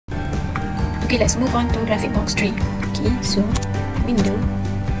Okay, let's move on to graphic box 3. Okay, so window,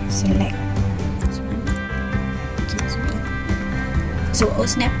 select this one. Okay, so all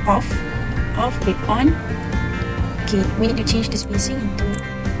snap off, grip on. Okay, we need to change the spacing into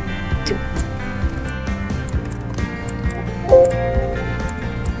 2.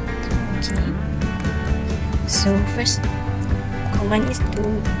 Okay, so first command is to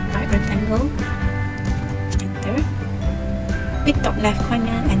type rectangle, enter, pick top left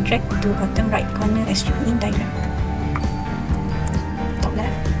corner and drag to bottom right corner as shown in diagram. Top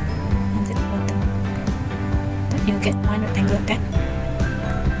left and then bottom. Then you'll get one rectangle like that.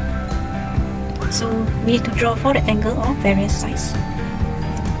 So we need to draw 4 rectangles of various size.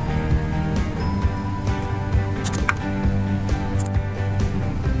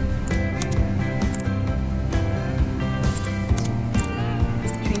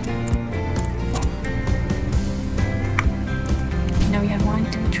 Now we have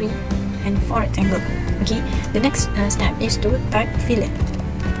 1, 2, 3 and 4 rectangle. Okay, the next step is to type fillet.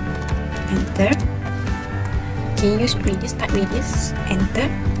 Enter. Okay, use radius, type radius, enter.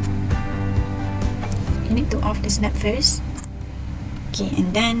 You need to off the snap first. Okay,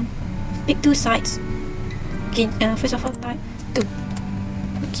 and then pick 2 sides. Okay, first of all type 2.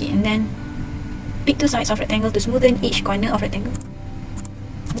 Okay, and then pick 2 sides of rectangle to smoothen each corner of rectangle.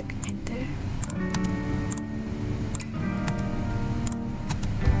 Enter.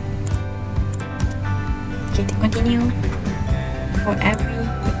 Okay, continue for every